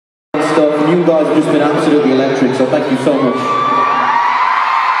you guys have just been absolutely electric, so thank you so much.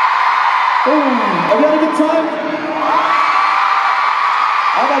 Have you had a good time?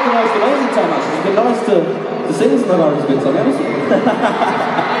 I've had the most amazing time actually. It's been nice to sing some of Aaron's bits, I'll be honest with you.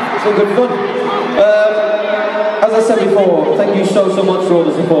 It's been good fun. As I said before, thank you so much for all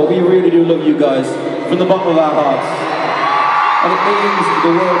the support. We really do love you guys from the bottom of our hearts. And it means the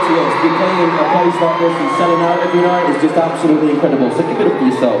world to us. To be playing a place like this and selling out every night is just absolutely incredible. So give it up for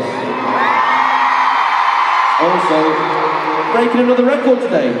yourselves. Also, breaking another record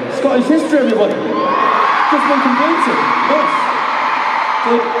today. Scottish history, everybody. Just been completed. Nice.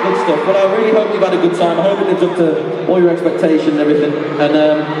 Good stuff. Well, I really hope you've had a good time. I hope it lives up to all your expectations and everything. And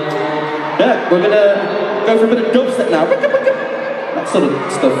yeah, we're gonna go for a bit of dubstep now. That sort of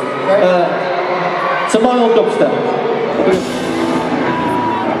stuff. Some mild dubstep.